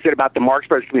 What was it about the Marx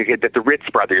Brothers communicated that the Ritz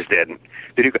Brothers didn't?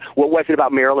 What was it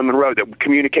about Marilyn Monroe that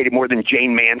communicated more than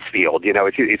Jane Mansfield?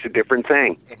 It's a different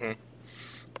thing. Mm-hmm.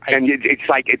 And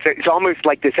it's almost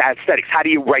like this aesthetics. How do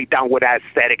you write down what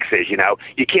aesthetics is?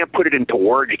 You can't put it into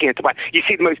words. You can't define. You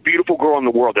see the most beautiful girl in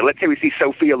the world. Let's say we see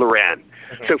Sophia Loren.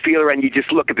 Mm-hmm. Sophia Loren. You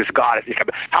just look at this goddess.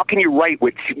 How can you write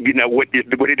what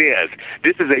it is?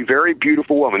 This is a very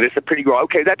beautiful woman. This is a pretty girl.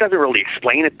 Okay, that doesn't really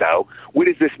explain it though. What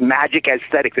is this magic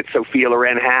aesthetic that Sophia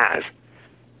Loren has?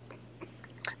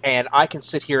 And I can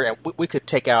sit here and we could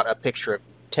take out a picture of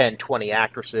 10, 20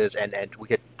 actresses, and we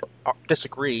could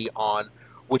disagree on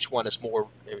which one is more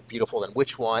beautiful than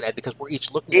which one, and because we're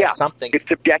each looking at something. It's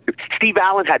subjective. Steve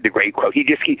Allen had the great quote. He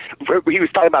was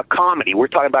talking about comedy. We're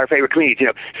talking about our favorite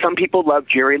comedians. Some people love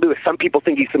Jerry Lewis. Some people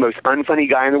think he's the most unfunny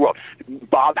guy in the world.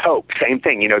 Bob Hope, same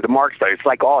thing. The Marx Brothers. It's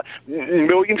like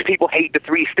millions of people hate the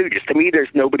Three Stooges. To me, there's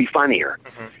nobody funnier.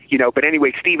 Mm-hmm. But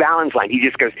anyway, Steve Allen's line,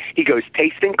 he goes,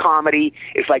 taste in comedy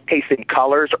is like taste in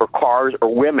colors or cars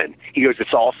or women. He goes,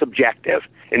 it's all subjective.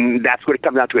 And that's what it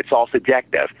comes down to. It's all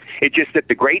subjective. It's just that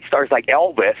the great stars like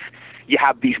Elvis, you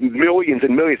have these millions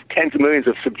and millions, tens of millions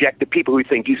of subjective people who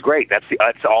think he's great. That's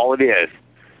all it is.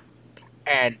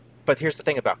 But here's the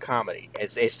thing about comedy,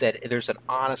 is they said there's an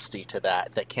honesty to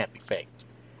that can't be faked.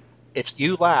 If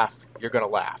you laugh, you're going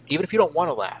to laugh. Even if you don't want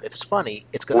to laugh. If it's funny,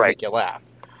 it's going to make you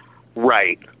laugh.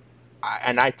 Right.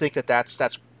 And I think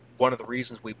that's one of the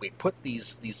reasons we put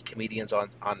these comedians on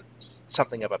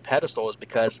something of a pedestal, is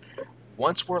because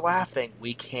once we're laughing,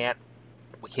 we can't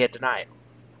deny it.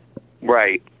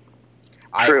 Right.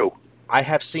 True. I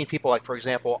have seen people, like, for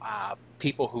example,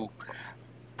 people who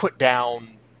put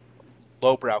down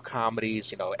lowbrow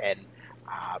comedies, and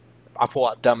I'll pull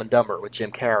out Dumb and Dumber with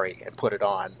Jim Carrey and put it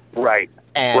on. Right.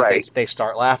 And they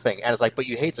start laughing. And it's like, but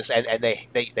you hate this. And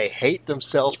they hate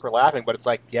themselves for laughing, but it's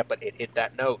like, yeah, but it hit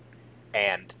that note.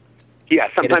 And yeah,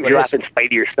 sometimes you laugh in spite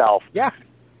of yourself. Yeah.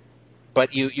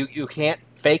 But you can't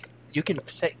fake. You can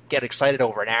get excited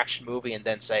over an action movie and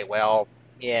then say, well,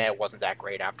 yeah, it wasn't that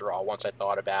great after all once I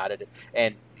thought about it.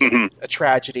 And Mm-hmm. a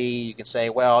tragedy, you can say,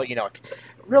 well, it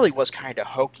really was kind of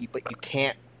hokey, but you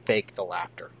can't fake the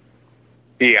laughter.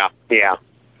 Yeah, yeah.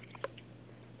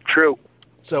 True.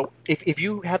 So if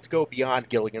you have to go beyond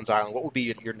Gilligan's Island, what would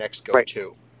be your next Right.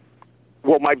 go-to?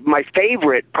 Well, my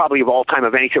favorite, probably of all time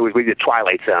of any show, would be The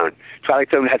Twilight Zone.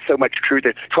 Twilight Zone has so much truth.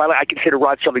 Twilight, I consider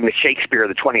Rod Serling the Shakespeare of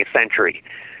the 20th century.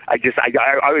 I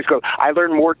always go, I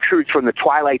learned more truth from The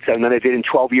Twilight Zone than I did in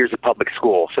 12 years of public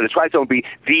school. So The Twilight Zone would be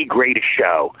the greatest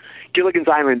show. Gilligan's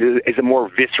Island is a more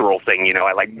visceral thing,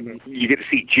 I like, you get to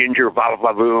see Ginger, va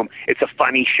va boom. It's a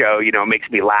funny show, it makes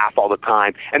me laugh all the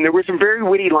time. And there were some very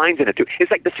witty lines in it, too. It's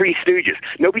like the Three Stooges.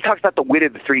 Nobody talks about the wit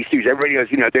of the Three Stooges. Everybody knows,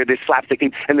 they're this slapstick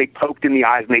team, and they poked in the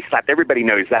eyes and they slapped. Everybody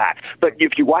knows that. But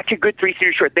if you watch a good Three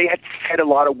Stooges short, they had said a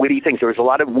lot of witty things. There was a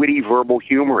lot of witty verbal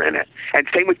humor in it. And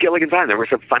same with Gilligan's Island. There were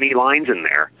some funny lines in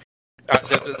there.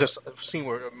 There's a scene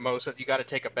where Mo says, you got to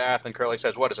take a bath, and Curly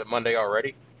says, what is it, Monday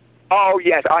already? Oh,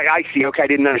 yes, I see. Okay, I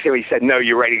didn't understand what you said. No,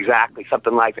 you're right, exactly,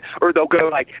 something like that. Or they'll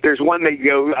go there's one they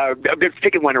go, they're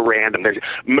picking one at random.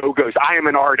 Mo goes, I am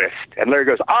an artist. And Larry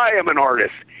goes, I am an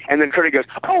artist. And then Curly goes,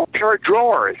 oh, a pair of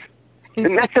drawers.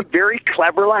 And that's a very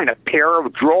clever line, a pair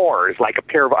of drawers, like a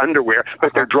pair of underwear,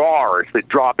 but they're drawers that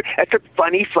drop. That's a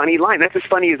funny, funny line. That's as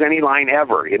funny as any line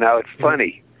ever, it's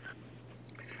funny.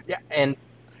 Yeah, and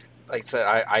like I said,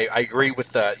 I agree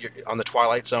with on the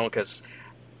Twilight Zone, because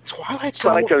Twilight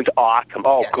Zone's awesome.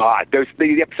 Oh, yes. God.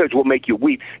 The episodes will make you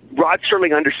weep. Rod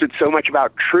Serling understood so much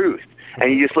about truth,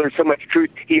 and he just learned so much truth.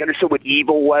 He understood what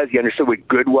evil was. He understood what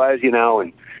good was,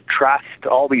 and trust,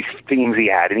 all these themes he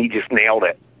had, and he just nailed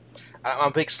it. I'm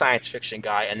a big science fiction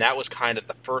guy, and that was kind of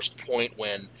the first point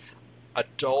when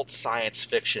adult science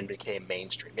fiction became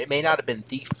mainstream. It may not have been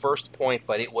the first point,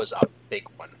 but it was a big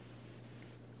one.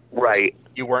 Right.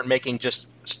 You weren't making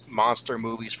just monster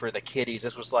movies for the kiddies.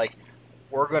 This was like,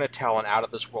 we're going to tell an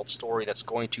out-of-this-world story that's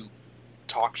going to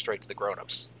talk straight to the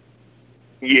grown-ups.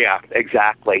 Yeah,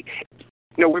 exactly.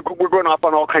 We're going off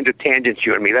on all kinds of tangents,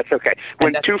 you and me. That's okay.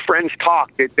 When two friends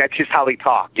talk, that's just how they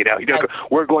talk.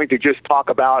 We're going to just talk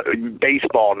about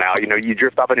baseball now. You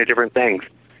drift off into different things.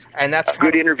 And that's a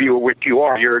good interviewer, which you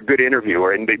are. You're a good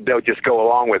interviewer, and they'll just go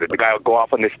along with it. The guy will go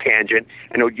off on this tangent,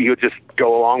 and you'll just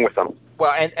go along with them.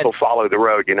 Well, and he'll follow the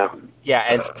road. Yeah,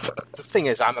 and the thing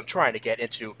is, I'm trying to get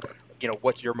into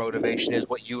what your motivation is,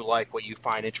 what you like, what you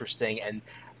find interesting, and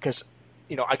because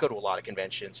I go to a lot of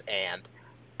conventions, and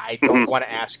I don't want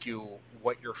to ask you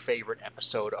what your favorite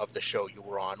episode of the show you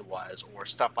were on was, or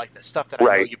stuff like that, stuff that I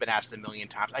know you've been asked a million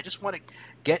times. I just want to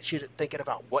get you to thinking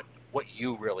about what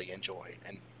you really enjoyed,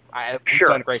 and we've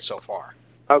done great so far.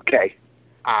 Okay.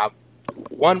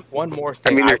 One more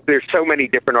thing. I mean, there's so many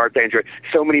different arts I enjoy,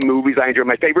 so many movies I enjoy.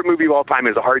 My favorite movie of all time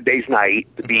is A Hard Day's Night,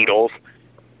 The Beatles.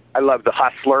 I love The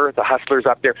Hustler. The Hustler's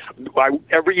up there.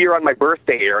 Every year on my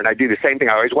birthday, Aaron, I do the same thing.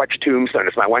 I always watch Tombstone.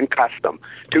 It's my one custom.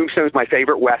 Tombstone's my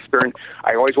favorite Western.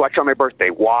 I always watch on my birthday.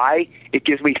 Why? It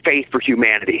gives me faith for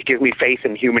humanity. It gives me faith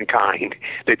in humankind,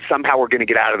 that somehow we're going to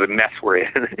get out of the mess we're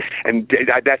in. And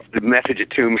that's the message of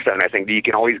Tombstone, I think. You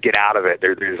can always get out of it.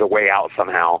 There's a way out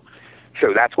somehow.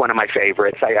 So that's one of my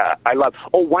favorites. I love.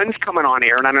 Oh, one's coming on,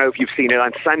 Aaron. I don't know if you've seen it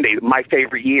on Sunday. My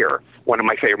Favorite Year. One of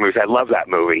my favorite movies. I love that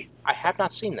movie. I have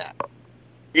not seen that.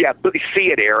 Yeah, but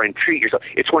see it, Aaron. Treat yourself.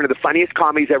 It's one of the funniest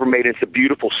comedies ever made. It's a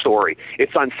beautiful story.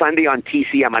 It's on Sunday on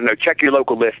TCM. I know. Check your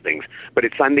local listings, but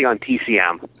it's Sunday on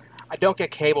TCM. I don't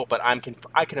get cable, but I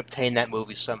can obtain that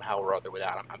movie somehow or other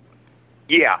without them.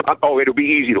 Yeah. Oh, it'll be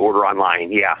easy to order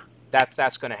online. Yeah.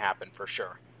 That's going to happen for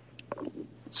sure.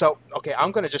 So, okay,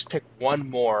 I'm going to just pick one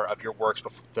more of your works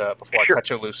before I cut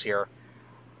you loose here.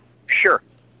 Sure.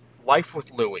 Life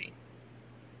with Louie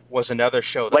was another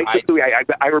show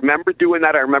that I remember doing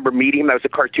that. I remember meeting him. That was a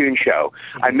cartoon show.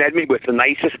 Mm-hmm. I met me with the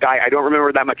nicest guy. I don't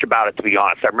remember that much about it, to be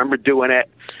honest. I remember doing it.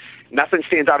 Nothing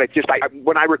stands out. It's just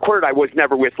when I recorded, I was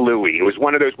never with Louie. It was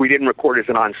one of those we didn't record as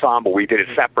an ensemble. We did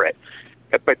it separate.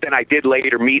 But then I did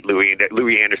later meet Louie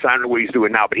Anderson. I don't know what he's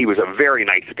doing now, but he was a very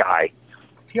nice guy.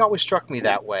 He always struck me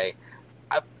that way.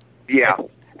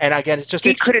 And again, it's just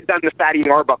he could have done the Fatty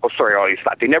Arbuckle story. I always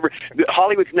thought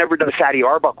Hollywood's never done the Fatty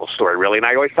Arbuckle story really, and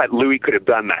I always thought Louie could have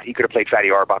done that. He could have played Fatty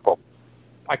Arbuckle.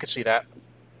 I could see that.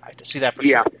 I could see that for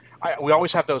sure. We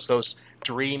always have those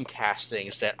dream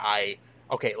castings that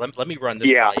let me run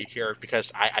this by you here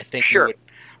because I think you would.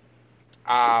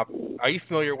 Are you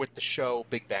familiar with the show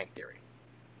Big Bang Theory?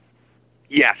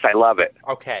 Yes, I love it.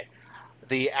 Okay.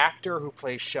 The actor who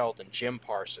plays Sheldon, Jim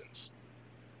Parsons.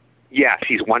 Yes,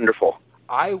 he's wonderful.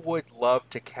 I would love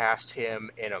to cast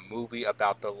him in a movie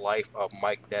about the life of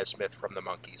Mike Nesmith from the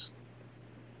Monkees.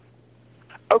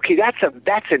 Okay, that's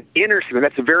an interesting one.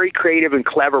 That's a very creative and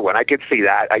clever one. I could see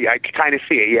that. I could kind of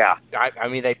see it, yeah. I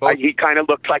mean, they both... he kind of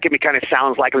looks like him. He kind of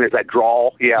sounds like him. There's that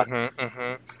drawl, yeah.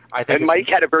 I think and Mike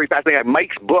had a very fascinating...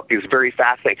 Mike's book is very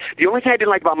fascinating. The only thing I didn't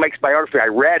like about Mike's biography, I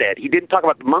read it, he didn't talk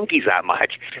about the monkeys that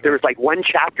much. There was like one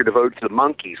chapter devoted to the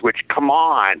monkeys, which, come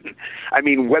on. I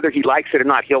mean, whether he likes it or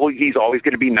not, he's always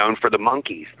going to be known for the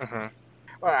monkeys.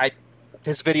 Well,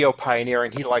 his video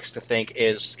pioneering, he likes to think,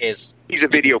 is he's a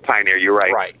video pioneer, you're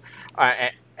right.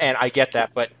 Right. And I get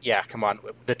that, but yeah, come on.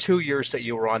 The 2 years that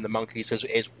you were on the monkeys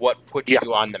is what put you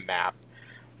on the map.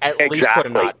 At least put a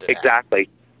nod to that. Exactly.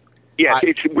 Yeah,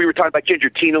 we were talking about Ginger.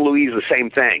 Tina Louise, the same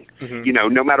thing. You know,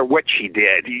 no matter what she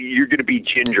did, you're going to be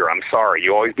Ginger. I'm sorry.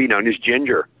 You'll always be known as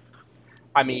Ginger.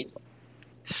 I mean,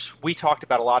 we talked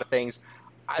about a lot of things.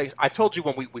 I told you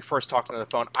when we first talked on the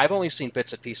phone, I've only seen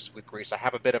bits and pieces with Grease. I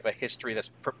have a bit of a history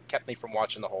that's kept me from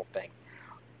watching the whole thing.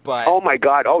 But oh, my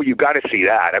God. Oh, you got to see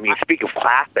that. I mean, speak of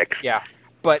classics. Yeah,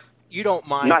 but you don't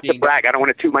mind Not to brag. I don't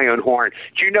want to toot my own horn.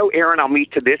 Do you know, Aaron, I'll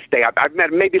meet to this day. I've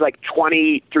met maybe like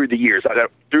 20 through the years.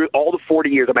 Through all the 40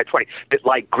 years, I met 20 that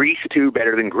like Grease 2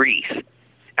 better than Grease.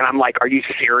 And I'm like, are you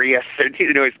serious?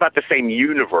 You know, it's not the same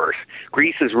universe.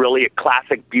 Grease is really a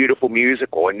classic, beautiful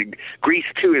musical. And Grease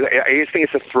 2, I just think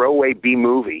it's a throwaway B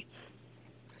movie.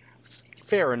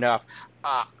 Fair enough.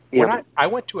 When I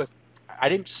went to I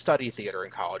didn't study theater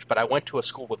in college, but I went to a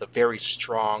school with a very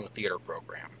strong theater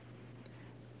program.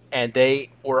 And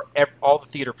all the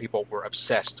theater people were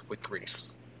obsessed with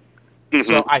Grease.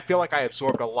 So I feel like I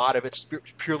absorbed a lot of it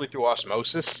purely through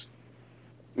osmosis.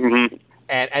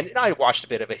 And I watched a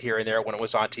bit of it here and there when it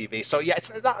was on TV. So yeah,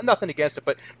 it's nothing against it.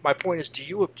 But my point is, do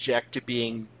you object to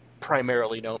being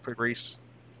primarily known for Grease?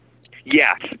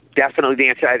 Yes, definitely the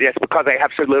answer is yes, because I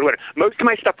have so little. Most of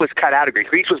my stuff was cut out of Grease.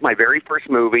 Grease was my very first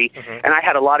movie, and I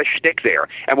had a lot of shtick there.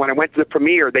 And when I went to the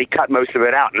premiere, they cut most of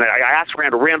it out. And I asked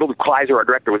Randall Kleiser, our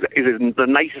director, is the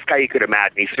nicest guy you could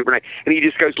imagine. He's super nice. And he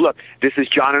just goes, look, this is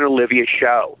John and Olivia's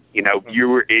show. You know, you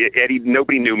were Eddie.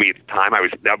 Nobody knew me at the time. I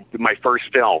was my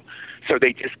first film. So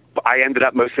I ended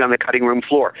up mostly on the cutting room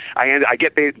floor. I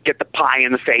get the pie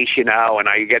in the face, you know, and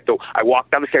I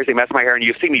walk down the stairs, they mess my hair, and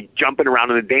you see me jumping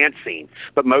around in the dance scene.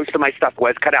 But most of my stuff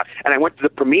was cut out. And I went to the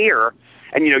premiere,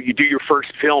 and, you know, you do your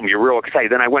first film, you're real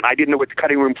excited. Then I didn't know what the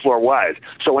cutting room floor was.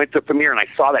 So I went to the premiere, and I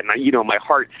saw that, and, you know, my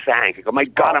heart sank. I go, my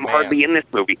God, I'm hardly in this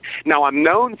movie. Now, I'm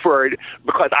known for it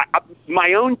because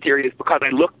my own theory is because I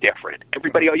look different.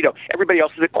 Everybody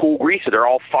else is a cool greaser. They're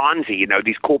all Fonzie, you know,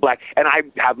 these cool black, and I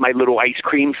have my little ice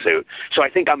cream suit. So I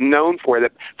think I'm known for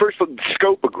that. First of all, the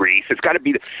scope of Grease, it's got to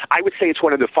be, I would say it's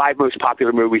one of the 5 most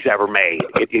popular movies ever made.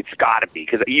 It's got to be,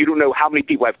 because you don't know how many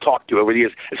people I've talked to over the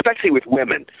years, especially with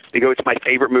women. They go, it's my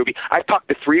favorite movie. I've talked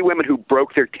to 3 women who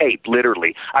broke their tape,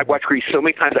 literally. I've watched Grease so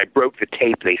many times I broke the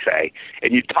tape, they say.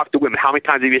 And you talk to women, how many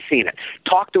times have you seen it?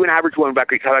 Talk to an average woman about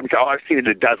Grease. I've seen it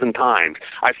a dozen times.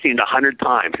 I've seen it 100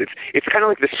 times. It's kind of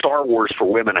like the Star Wars for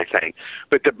women, I think.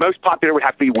 But the most popular would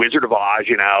have to be Wizard of Oz,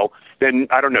 you know. Then,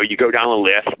 I don't know, you go down the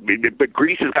list. But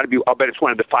Grease has got to be, I'll bet it's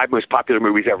one of the 5 most popular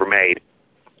movies ever made.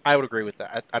 I would agree with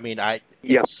that. I mean,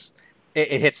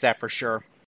 it hits that for sure.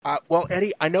 Well,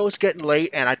 Eddie, I know it's getting late,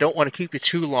 and I don't want to keep you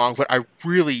too long, but I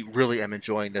really, really am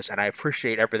enjoying this, and I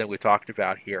appreciate everything we talked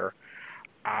about here.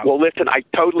 Well, listen, I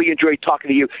totally enjoyed talking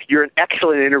to you. You're an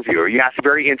excellent interviewer. You ask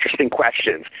very interesting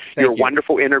questions. You're a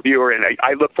wonderful interviewer, and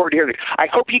I look forward to hearing it. I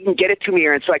hope you can get it to me,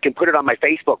 Aaron, so I can put it on my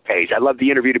Facebook page. I love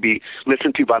the interview to be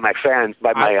listened to by my fans,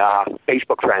 by my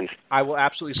Facebook friends. I will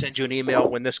absolutely send you an email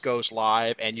when this goes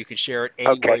live, and you can share it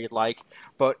anywhere you'd like.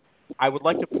 But I would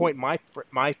like to point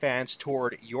my fans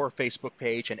toward your Facebook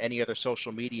page and any other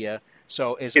social media.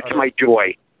 It's my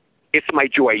joy. It's my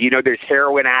joy. You know, there's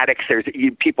heroin addicts.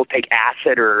 People take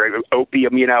acid or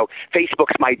opium. You know,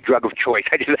 Facebook's my drug of choice.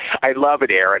 I love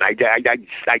it, Aaron.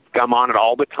 I'm on it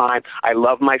all the time. I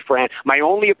love my friend. My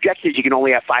only objection is you can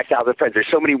only have 5,000 friends. There's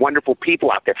so many wonderful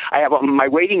people out there. I have on my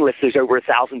waiting list. There's over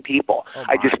 1,000 people.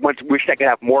 I just wish I could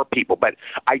have more people, but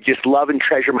I just love and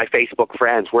treasure my Facebook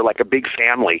friends. We're like a big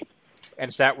family. And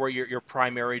is that where your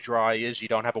primary draw is? You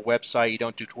don't have a website, you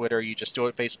don't do Twitter, you just do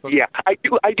it Facebook? Yeah, I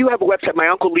do have a website. My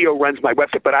Uncle Leo runs my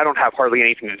website, but I don't have hardly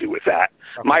anything to do with that.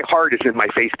 Okay. My heart is in my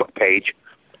Facebook page.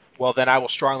 Well, then I will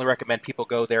strongly recommend people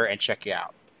go there and check you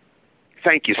out.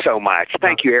 Thank you so much.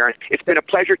 Thank you, Aaron. It's been a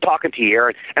pleasure talking to you,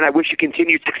 Aaron, and I wish you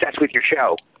continued success with your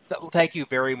show. Thank you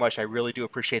very much. I really do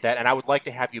appreciate that, and I would like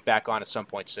to have you back on at some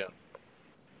point soon.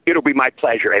 It'll be my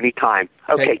pleasure anytime.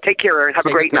 Okay, take care, Aaron. Have a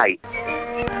great night.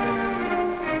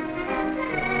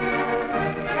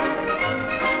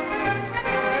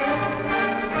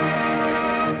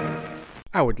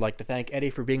 I would like to thank Eddie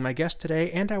for being my guest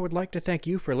today, and I would like to thank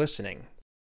you for listening.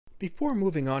 Before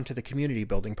moving on to the community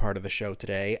building part of the show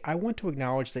today, I want to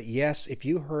acknowledge that yes, if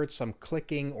you heard some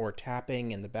clicking or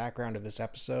tapping in the background of this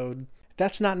episode,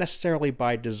 that's not necessarily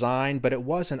by design, but it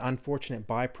was an unfortunate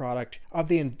byproduct of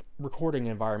the recording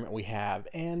environment we have,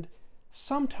 and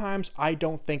sometimes I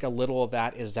don't think a little of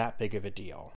that is that big of a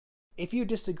deal. If you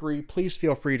disagree, please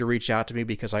feel free to reach out to me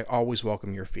because I always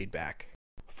welcome your feedback.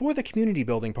 For the community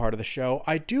building part of the show,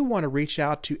 I do want to reach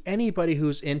out to anybody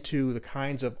who's into the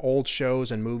kinds of old shows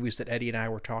and movies that Eddie and I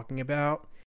were talking about,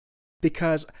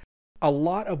 because a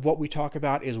lot of what we talk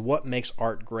about is what makes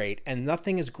art great, and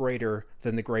nothing is greater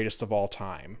than the greatest of all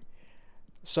time.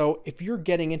 So if you're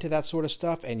getting into that sort of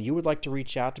stuff and you would like to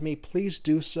reach out to me, please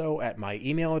do so at my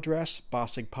email address,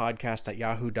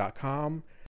 bossigpodcast@yahoo.com,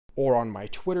 or on my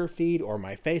Twitter feed or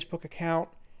my Facebook account.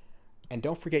 And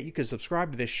don't forget, you can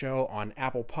subscribe to this show on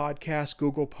Apple Podcasts,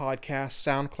 Google Podcasts,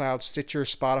 SoundCloud, Stitcher,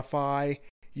 Spotify,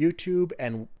 YouTube,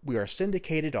 and we are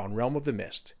syndicated on Realm of the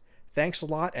Mist. Thanks a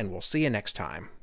lot, and we'll see you next time.